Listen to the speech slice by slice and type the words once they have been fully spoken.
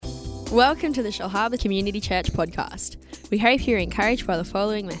Welcome to the Shellharbour Community Church podcast. We hope you're encouraged by the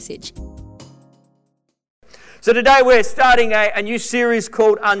following message. So today we're starting a new series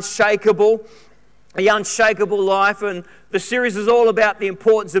called Unshakable, The Unshakable Life, and the series is all about the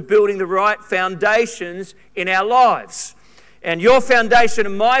importance of building the right foundations in our lives. And your foundation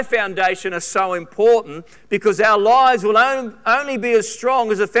and my foundation are so important because our lives will only be as strong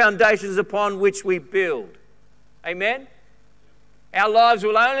as the foundations upon which we build. Amen? Our lives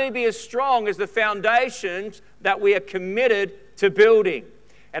will only be as strong as the foundations that we are committed to building.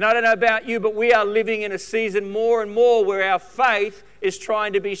 And I don't know about you, but we are living in a season more and more where our faith is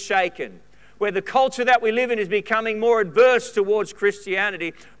trying to be shaken. Where the culture that we live in is becoming more adverse towards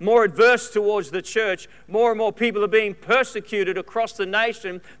Christianity, more adverse towards the church. More and more people are being persecuted across the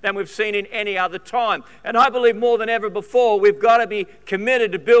nation than we've seen in any other time. And I believe more than ever before, we've got to be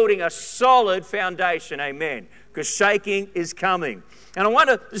committed to building a solid foundation. Amen. Because shaking is coming. And I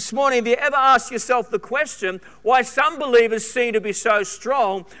wonder this morning, have you ever asked yourself the question why some believers seem to be so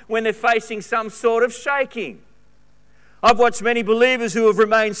strong when they're facing some sort of shaking? I've watched many believers who have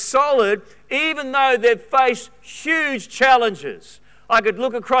remained solid even though they've faced huge challenges. I could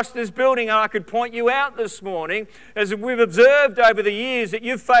look across this building and I could point you out this morning as we've observed over the years that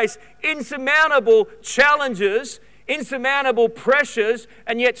you've faced insurmountable challenges, insurmountable pressures,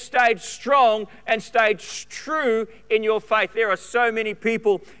 and yet stayed strong and stayed true in your faith. There are so many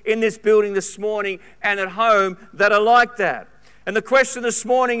people in this building this morning and at home that are like that. And the question this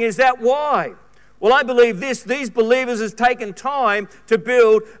morning is that why? Well, I believe these believers have taken time to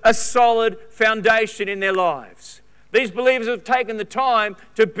build a solid foundation in their lives. These believers have taken the time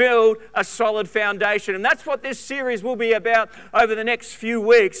to build a solid foundation. And that's what this series will be about over the next few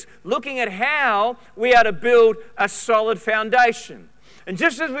weeks, looking at how we are to build a solid foundation. And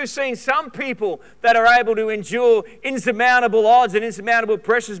just as we've seen some people that are able to endure insurmountable odds and insurmountable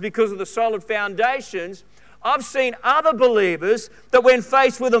pressures because of the solid foundations, I've seen other believers that when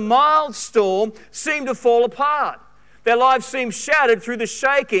faced with a mild storm seem to fall apart. Their lives seem shattered through the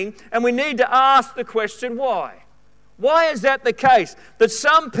shaking, and we need to ask the question, why? Why is that the case? That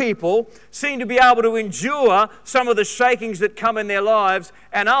some people seem to be able to endure some of the shakings that come in their lives,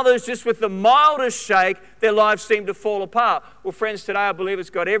 and others, just with the mildest shake, their lives seem to fall apart. Well, friends, today I believe it's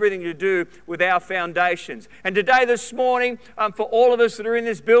got everything to do with our foundations. And today, this morning, for all of us that are in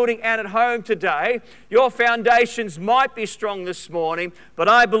this building and at home today, your foundations might be strong this morning, but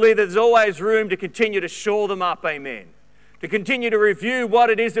I believe there's always room to continue to shore them up. Amen. To continue to review what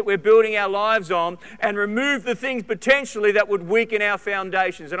it is that we're building our lives on and remove the things potentially that would weaken our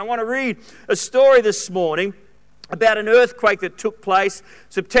foundations. And I want to read a story this morning about an earthquake that took place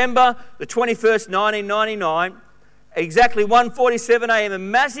September the 21st, 1999. Exactly 1:47 a.m. a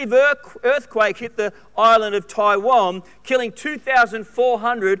massive earthquake hit the island of Taiwan, killing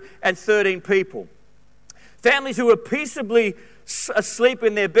 2,413 people. Families who were peaceably asleep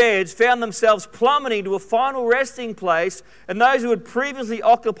in their beds found themselves plummeting to a final resting place, and those who had previously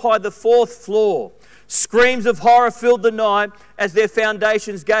occupied the fourth floor. Screams of horror filled the night as their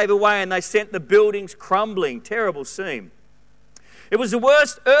foundations gave away and they sent the buildings crumbling. Terrible scene. It was the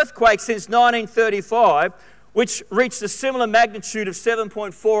worst earthquake since 1935, which reached a similar magnitude of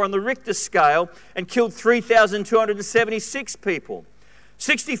 7.4 on the Richter scale and killed 3,276 people.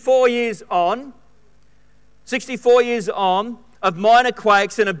 64 years on of minor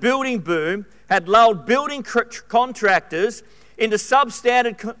quakes and a building boom had lulled building contractors into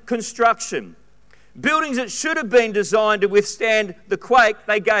substandard construction. Buildings that should have been designed to withstand the quake,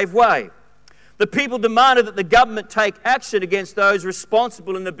 they gave way. The people demanded that the government take action against those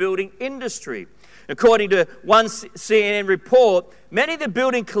responsible in the building industry. According to one CNN report, many of the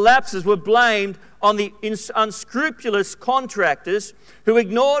building collapses were blamed on the unscrupulous contractors who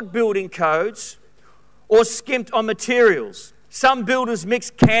ignored building codes or skimped on materials. Some builders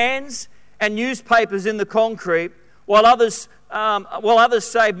mixed cans and newspapers in the concrete, while others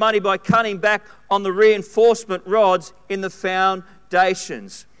saved money by cutting back on the reinforcement rods in the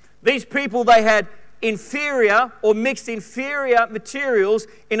foundations. These people, they had inferior or mixed inferior materials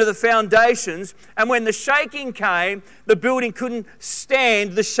into the foundations, and when the shaking came, the building couldn't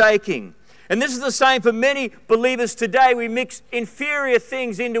stand the shaking. And this is the same for many believers today. We mix inferior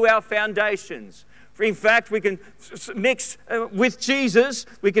things into our foundations. In fact, we can mix with Jesus,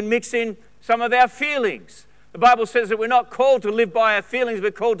 we can mix in some of our feelings. The Bible says that we're not called to live by our feelings, we're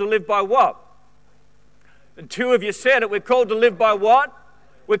called to live by what? And two of you said it, we're called to live by what?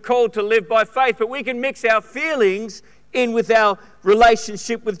 We're called to live by faith. But we can mix our feelings in with our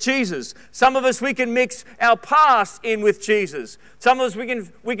relationship with Jesus. Some of us, we can mix our past in with Jesus. Some of us,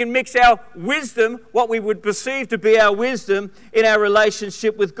 we can mix our wisdom, what we would perceive to be our wisdom, in our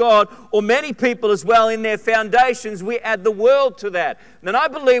relationship with God. Or many people as well, in their foundations, we add the world to that. And I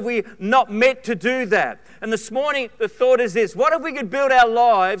believe we're not meant to do that. And this morning, the thought is this: what if we could build our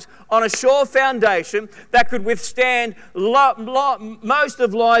lives on a sure foundation that could withstand most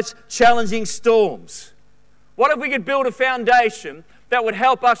of life's challenging storms? What if we could build a foundation that would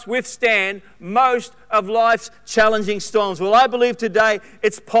help us withstand most of life's challenging storms? Well, I believe today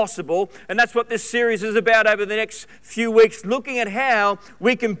it's possible, and that's what this series is about over the next few weeks, looking at how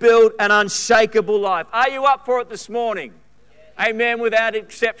we can build an unshakable life. Are you up for it this morning? Amen, without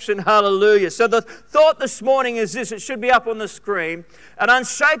exception, hallelujah. So the thought this morning is this, it should be up on the screen. An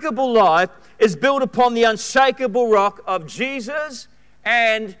unshakable life is built upon the unshakable rock of Jesus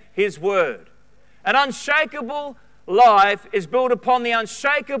and His Word. An unshakable life is built upon the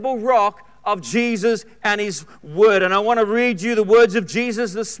unshakable rock of Jesus and His Word. And I want to read you the words of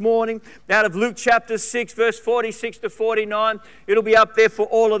Jesus this morning out of Luke chapter 6, verse 46 to 49. It'll be up there for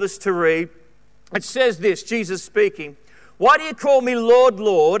all of us to read. It says this, Jesus speaking: "Why do you call me Lord,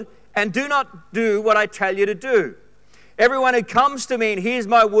 Lord, and do not do what I tell you to do? Everyone who comes to me and hears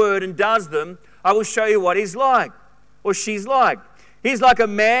my word and does them, I will show you what he's like," or she's like. "He's like a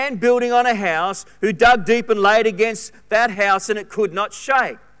man building on a house who dug deep and laid against that house, and it could not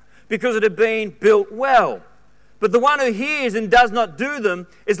shake, because it had been built well. But the one who hears and does not do them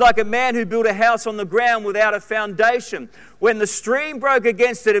is like a man who built a house on the ground without a foundation. When the stream broke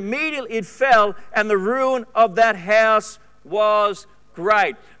against it, immediately it fell, and the ruin of that house was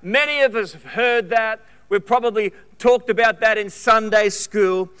great." Many of us have heard that. We've probably talked about that in Sunday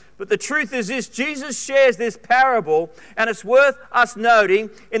school. But the truth is this: Jesus shares this parable, and it's worth us noting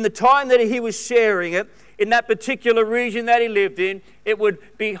in the time that He was sharing it, in that particular region that He lived in, it would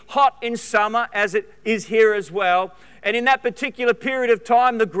be hot in summer, as it is here as well. And in that particular period of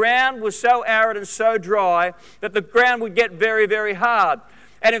time, the ground was so arid and so dry that the ground would get very, very hard.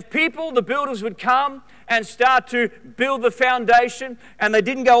 And if people, the builders, would come and start to build the foundation, and they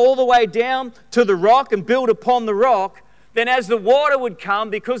didn't go all the way down to the rock and build upon the rock, then as the water would come,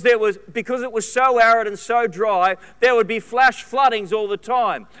 because it was so arid and so dry, there would be flash floodings all the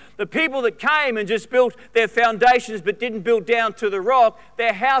time. The people that came and just built their foundations but didn't build down to the rock,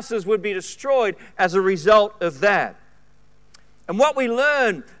 their houses would be destroyed as a result of that. And what we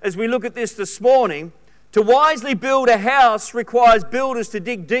learn as we look at this morning, to wisely build a house requires builders to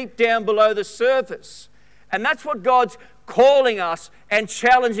dig deep down below the surface. And that's what God's calling us and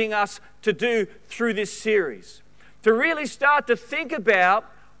challenging us to do through this series. To really start to think about,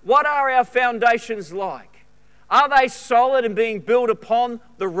 what are our foundations like? Are they solid and being built upon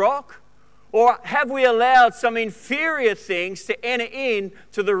the rock? Or have we allowed some inferior things to enter in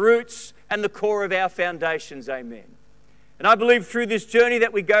to the roots and the core of our foundations? Amen. And I believe through this journey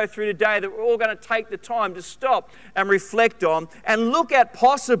that we go through today that we're all going to take the time to stop and reflect on and look at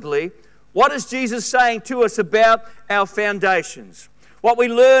possibly what is Jesus saying to us about our foundations. What we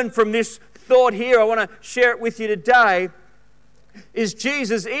learn from this thought here, I want to share it with you today, is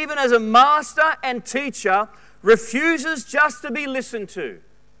Jesus, even as a master and teacher, refuses just to be listened to.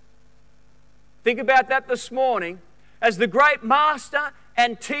 Think about that this morning. As the great master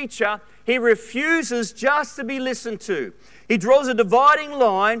and teacher, He refuses just to be listened to. He draws a dividing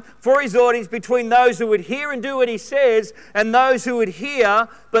line for His audience between those who would hear and do what He says and those who would hear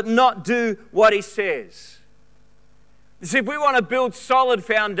but not do what He says. You see, if we want to build solid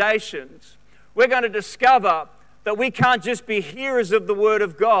foundations, we're going to discover that we can't just be hearers of the Word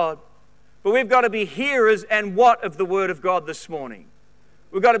of God, but we've got to be hearers and what of the Word of God this morning.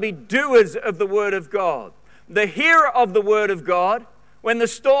 We've got to be doers of the Word of God. The hearer of the Word of God, when the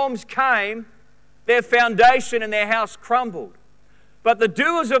storms came, their foundation and their house crumbled. But the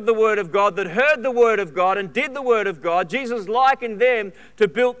doers of the Word of God that heard the Word of God and did the Word of God, Jesus likened them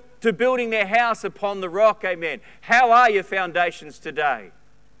to building their house upon the rock. Amen. How are your foundations today?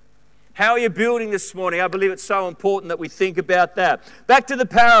 How are you building this morning? I believe it's so important that we think about that. Back to the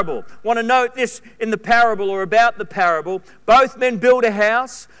parable. I want to note this in the parable, or about the parable. Both men built a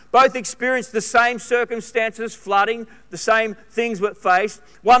house. Both experienced the same circumstances, flooding, the same things were faced.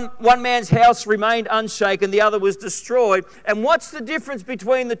 One man's house remained unshaken, the other was destroyed. And what's the difference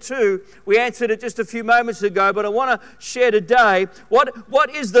between the two? We answered it just a few moments ago, but I want to share today,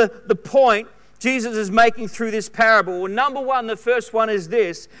 what is the point Jesus is making through this parable? Well, number one, the first one is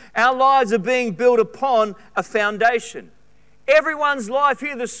this: our lives are being built upon a foundation. Everyone's life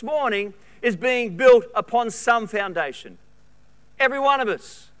here this morning is being built upon some foundation. Every one of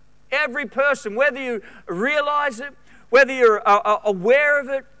us, every person, whether you realize it, whether you're aware of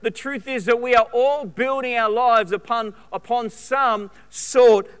it, the truth is that we are all building our lives upon some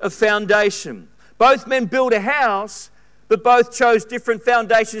sort of foundation. Both men built a house, but both chose different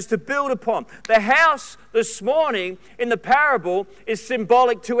foundations to build upon. The house this morning in the parable is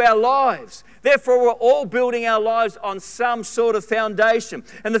symbolic to our lives. Therefore, we're all building our lives on some sort of foundation.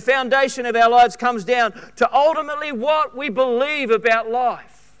 And the foundation of our lives comes down to ultimately what we believe about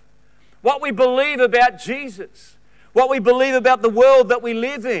life, what we believe about Jesus, what we believe about the world that we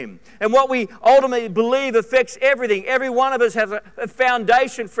live in, and what we ultimately believe affects everything. Every one of us has a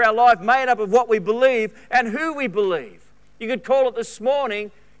foundation for our life made up of what we believe and who we believe. You could call it this morning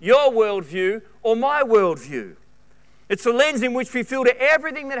your worldview or my worldview. It's the lens in which we filter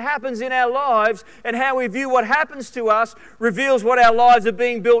everything that happens in our lives, and how we view what happens to us reveals what our lives are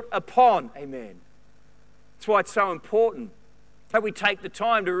being built upon. Amen. That's why it's so important that we take the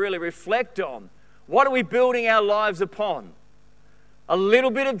time to really reflect on what are we building our lives upon? A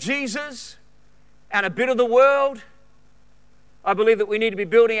little bit of Jesus and a bit of the world? I believe that we need to be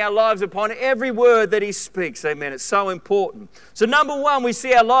building our lives upon every word that He speaks. Amen. It's so important. So number one, we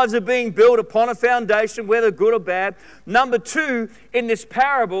see our lives are being built upon a foundation, whether good or bad. Number two, in this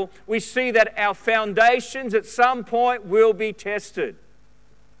parable, we see that our foundations at some point will be tested.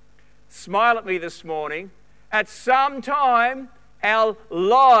 Smile at me this morning. At some time, our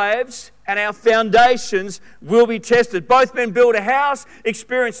lives and our foundations will be tested. Both men built a house,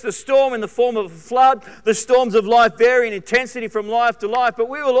 experienced the storm in the form of a flood. The storms of life vary in intensity from life to life, but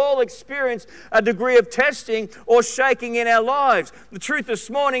we will all experience a degree of testing or shaking in our lives. The truth this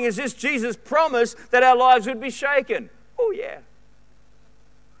morning is this: Jesus promised that our lives would be shaken. Oh yeah.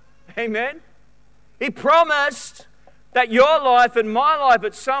 Amen. He promised that your life and my life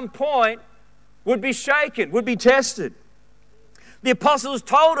at some point would be shaken, would be tested. The apostles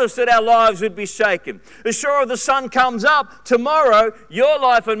told us that our lives would be shaken. As sure as the sun comes up, tomorrow your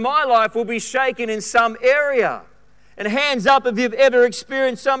life and my life will be shaken in some area. And hands up if you've ever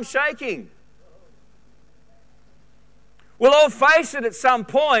experienced some shaking. We'll all face it at some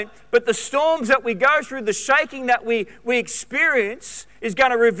point, but the storms that we go through, the shaking that we experience is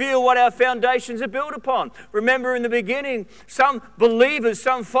going to reveal what our foundations are built upon. Remember in the beginning, some believers,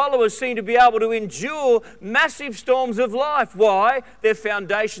 some followers seem to be able to endure massive storms of life. Why? Their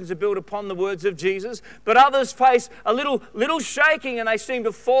foundations are built upon the words of Jesus. But others face a little shaking and they seem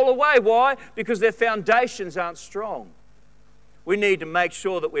to fall away. Why? Because their foundations aren't strong. We need to make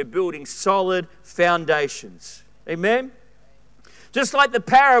sure that we're building solid foundations. Amen? Just like the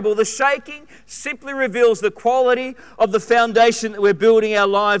parable, the shaking simply reveals the quality of the foundation that we're building our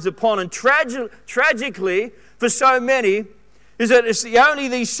lives upon. And tragically, for so many, is that it's only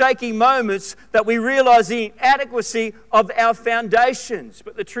these shaking moments that we realize the inadequacy of our foundations.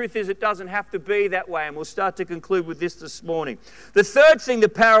 But the truth is, it doesn't have to be that way. And we'll start to conclude with this morning. The third thing the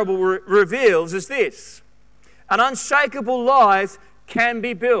parable reveals is this: an unshakable life can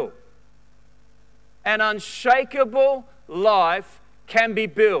be built. An unshakable life can be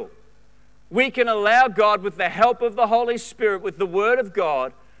built. We can allow God, with the help of the Holy Spirit, with the Word of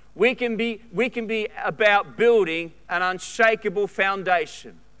God, we can be about building an unshakable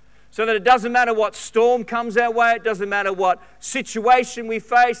foundation. So that it doesn't matter what storm comes our way, it doesn't matter what situation we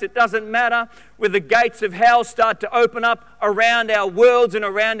face, it doesn't matter where the gates of hell start to open up around our worlds and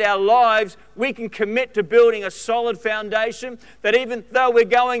around our lives, we can commit to building a solid foundation that even though we're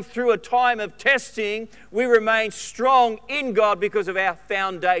going through a time of testing, we remain strong in God because of our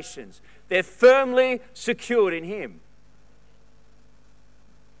foundations. They're firmly secured in Him.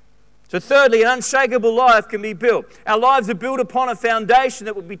 So thirdly, an unshakable life can be built. Our lives are built upon a foundation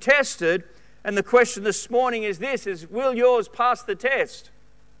that will be tested. And the question this morning is this: will yours pass the test?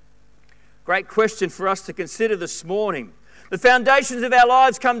 Great question for us to consider this morning. The foundations of our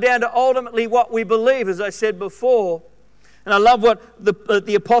lives come down to ultimately what we believe, as I said before. And I love what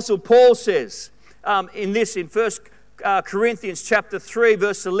the Apostle Paul says in 1 Corinthians chapter 3,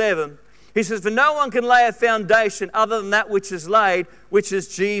 verse 11. He says, "For no one can lay a foundation other than that which is laid, which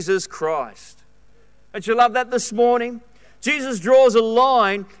is Jesus Christ." Don't you love that this morning? Jesus draws a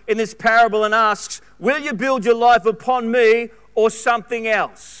line in this parable and asks, will you build your life upon me or something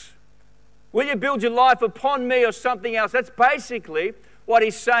else? Will you build your life upon me or something else? That's basically what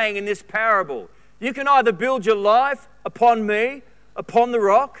he's saying in this parable. You can either build your life upon me, upon the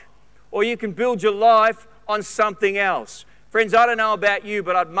rock, or you can build your life on something else. Friends, I don't know about you,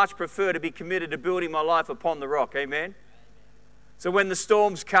 but I'd much prefer to be committed to building my life upon the rock. Amen? So when the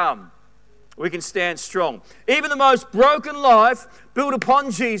storms come, we can stand strong. Even the most broken life built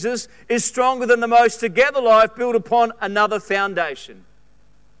upon Jesus is stronger than the most together life built upon another foundation.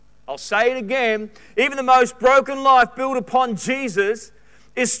 I'll say it again. Even the most broken life built upon Jesus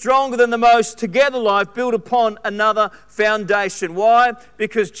is stronger than the most together life built upon another foundation. Why?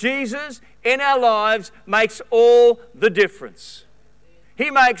 Because Jesus in our lives makes all the difference.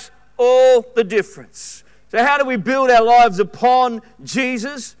 He makes all the difference. So how do we build our lives upon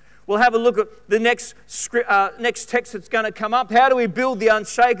Jesus? We'll have a look at the next text that's going to come up. How do we build the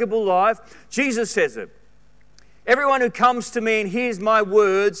unshakable life? Jesus says it. Everyone who comes to me and hears my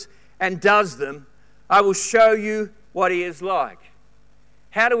words and does them, I will show you what he is like.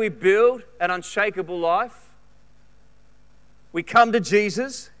 How do we build an unshakable life? We come to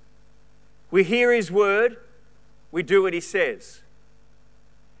Jesus, we hear his word, we do what he says.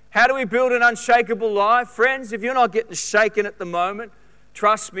 How do we build an unshakable life? Friends, if you're not getting shaken at the moment,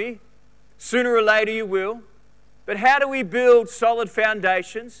 trust me, sooner or later you will. But how do we build solid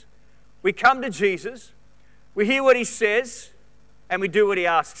foundations? We come to Jesus, we hear what he says, and we do what he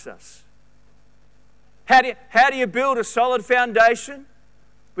asks us. How do you build a solid foundation?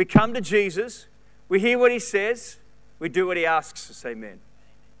 We come to Jesus, we hear what he says, we do what he asks us. Amen.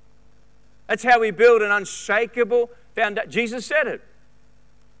 That's how we build an unshakable foundation. Jesus said it.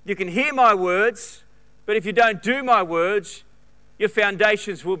 You can hear my words, but if you don't do my words, your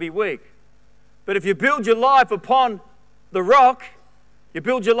foundations will be weak. But if you build your life upon the rock, you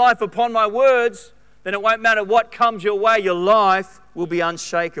build your life upon my words, then it won't matter what comes your way, your life will be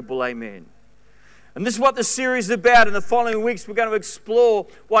unshakable. Amen. And this is what the series is about. In the following weeks, we're going to explore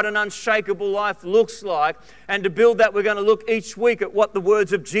what an unshakable life looks like. And to build that, we're going to look each week at what the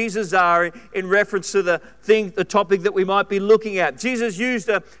words of Jesus are in reference to the topic that we might be looking at. Jesus used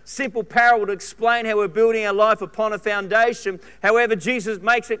a simple parable to explain how we're building our life upon a foundation. However, Jesus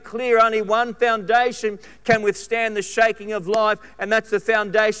makes it clear only one foundation can withstand the shaking of life, and that's the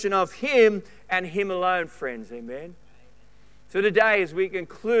foundation of him and him alone, friends. Amen. So today, as we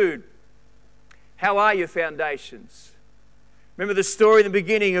conclude, how are your foundations? Remember the story in the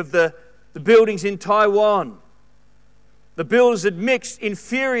beginning of the buildings in Taiwan. The builders had mixed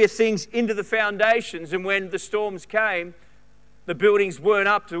inferior things into the foundations, and when the storms came, the buildings weren't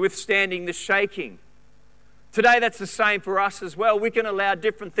up to withstanding the shaking. Today, that's the same for us as well. We can allow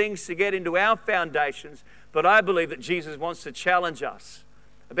different things to get into our foundations, but I believe that Jesus wants to challenge us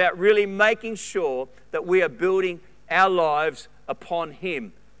about really making sure that we are building our lives upon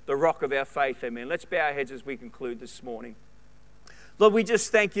him, the rock of our faith. Amen. Let's bow our heads as we conclude this morning. Lord, we just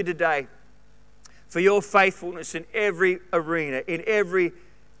thank you today for your faithfulness in every arena, in every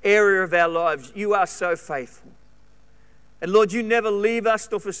area of our lives. You are so faithful. And Lord, you never leave us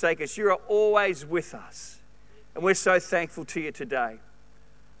nor forsake us. You are always with us. And we're so thankful to you today.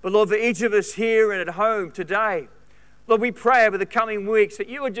 But Lord, for each of us here and at home today, Lord, we pray over the coming weeks that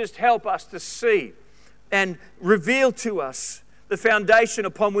you would just help us to see and reveal to us the foundation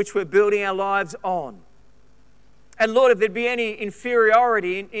upon which we're building our lives on. And Lord, if there'd be any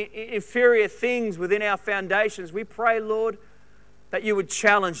inferior things within our foundations, we pray, Lord, that you would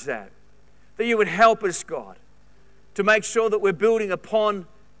challenge that you would help us, God, to make sure that we're building upon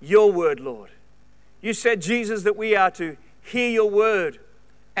your word, Lord. You said, Jesus, that we are to hear your word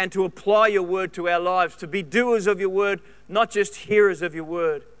and to apply your word to our lives, to be doers of your word, not just hearers of your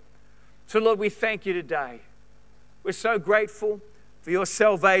word. So, Lord, we thank you today. We're so grateful for your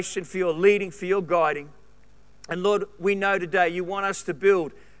salvation, for your leading, for your guiding. And Lord, we know today you want us to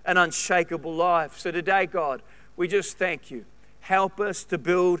build an unshakable life. So today, God, we just thank you. Help us to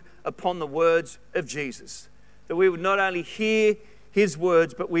build upon the words of Jesus. That we would not only hear his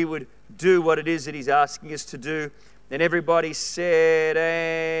words, but we would do what it is that he's asking us to do. And everybody said,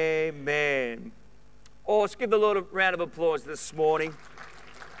 amen. Oh, let's give the Lord a round of applause this morning.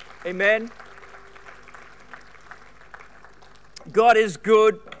 Amen. God is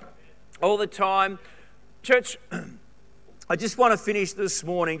good all the time. Church, I just want to finish this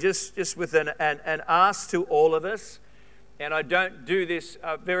morning just with an ask to all of us. And I don't do this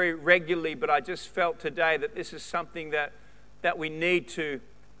very regularly, but I just felt today that this is something that we need to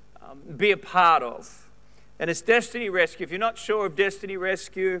be a part of. And it's Destiny Rescue. If you're not sure of Destiny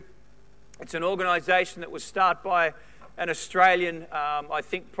Rescue, it's an organisation that was started by an Australian, I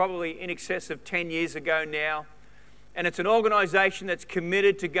think probably in excess of 10 years ago now. And it's an organisation that's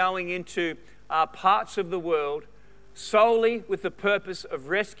committed to going into parts of the world solely with the purpose of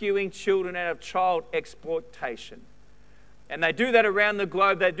rescuing children out of child exploitation. And they do that around the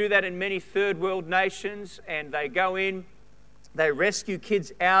globe. They do that in many third world nations. And they go in, they rescue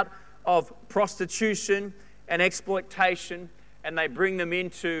kids out of prostitution and exploitation, and they bring them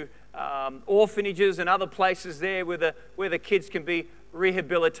into orphanages and other places there where the kids can be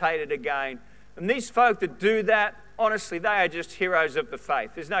rehabilitated again. And these folk that do that honestly, they are just heroes of the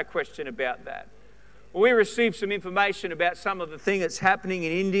faith. There's no question about that. Well, we received some information about some of the thing that's happening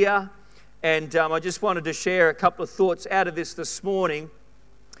in India, and I just wanted to share a couple of thoughts out of this morning.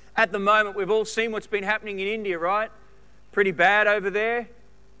 At the moment, we've all seen what's been happening in India, right? Pretty bad over there,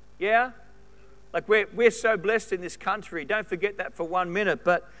 yeah? Like we're so blessed in this country. Don't forget that for 1 minute.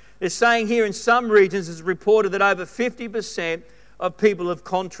 But they're saying here in some regions, it's reported that over 50% of people have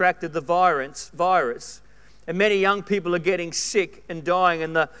contracted the virus. And many young people are getting sick and dying.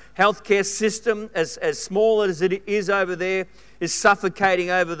 And the healthcare system, as small as it is over there, is suffocating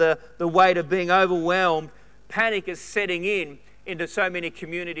over the weight of being overwhelmed. Panic is setting into so many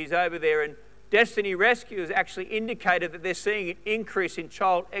communities over there. And Destiny Rescue has actually indicated that they're seeing an increase in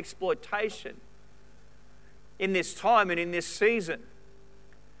child exploitation in this time and in this season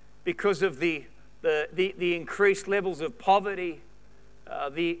because of the increased levels of poverty,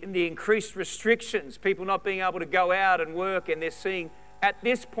 the increased restrictions, people not being able to go out and work, and they're seeing at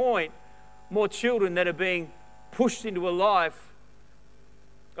this point more children that are being pushed into a life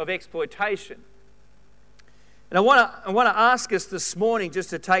of exploitation. And I want to ask us this morning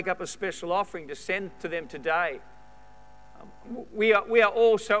just to take up a special offering to send to them today. We are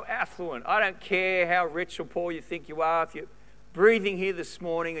all so affluent. I don't care how rich or poor you think you are. If you're breathing here this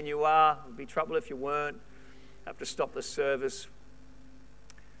morning, and you are, it'd be trouble if you weren't. Have to stop the service.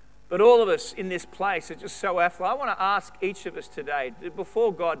 But all of us in this place are just so affluent. I want to ask each of us today,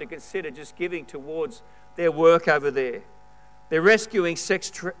 before God, to consider just giving towards their work over there. They're rescuing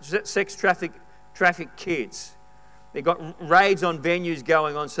sex trafficked kids. They've got raids on venues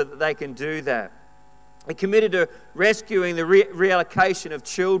going on so that they can do that. They're committed to rescuing the reallocation of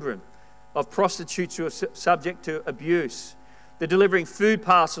children, of prostitutes who are subject to abuse. They're delivering food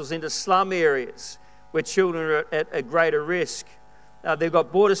parcels into slum areas where children are at a greater risk. They've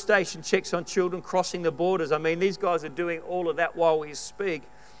got border station checks on children crossing the borders. I mean, these guys are doing all of that while we speak.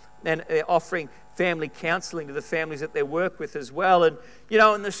 And they're offering family counselling to the families that they work with as well. And, you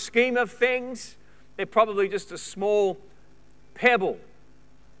know, in the scheme of things, they're probably just a small pebble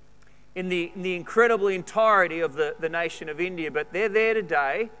in the incredible entirety of the nation of India. But they're there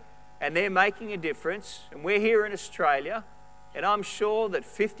today, and they're making a difference. And we're here in Australia, and I'm sure that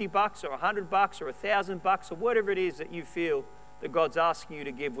 $50 or $100 or $1,000 or whatever it is that you feel that God's asking you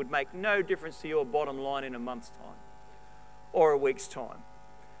to give would make no difference to your bottom line in a month's time or a week's time.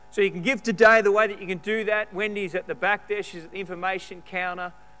 So you can give today. The way that you can do that, Wendy's at the back there. She's at the information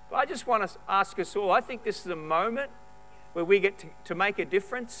counter. But I just want to ask us all, I think this is a moment where we get to make a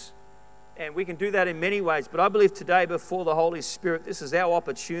difference. And we can do that in many ways. But I believe today, before the Holy Spirit, this is our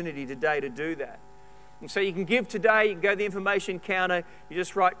opportunity today to do that. And so you can give today. You can go to the information counter. You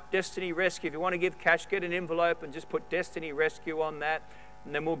just write Destiny Rescue. If you want to give cash, get an envelope and just put Destiny Rescue on that.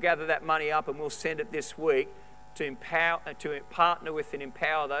 And then we'll gather that money up and we'll send it this week to partner with and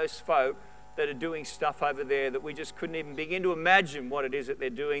empower those folk that are doing stuff over there that we just couldn't even begin to imagine what it is that they're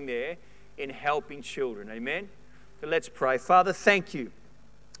doing there in helping children. Amen? So let's pray. Father, thank you.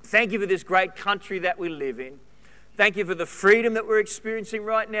 Thank you for this great country that we live in. Thank you for the freedom that we're experiencing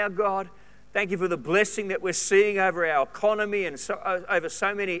right now, God. Thank you for the blessing that we're seeing over our economy and over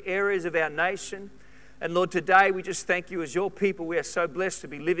so many areas of our nation. And Lord, today we just thank you as your people. We are so blessed to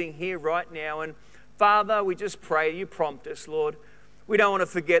be living here right now. And Father, we just pray you prompt us, Lord. We don't want to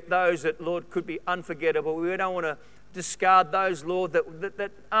forget those that, Lord, could be unforgettable. We don't want to discard those, Lord,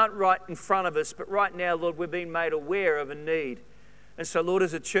 that aren't right in front of us. But right now, Lord, we're being made aware of a need. And so, Lord,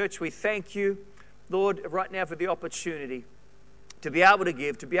 as a church, we thank you, Lord, right now for the opportunity to be able to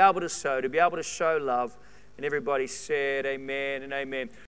give, to be able to sow, to be able to show love. And everybody said amen and amen.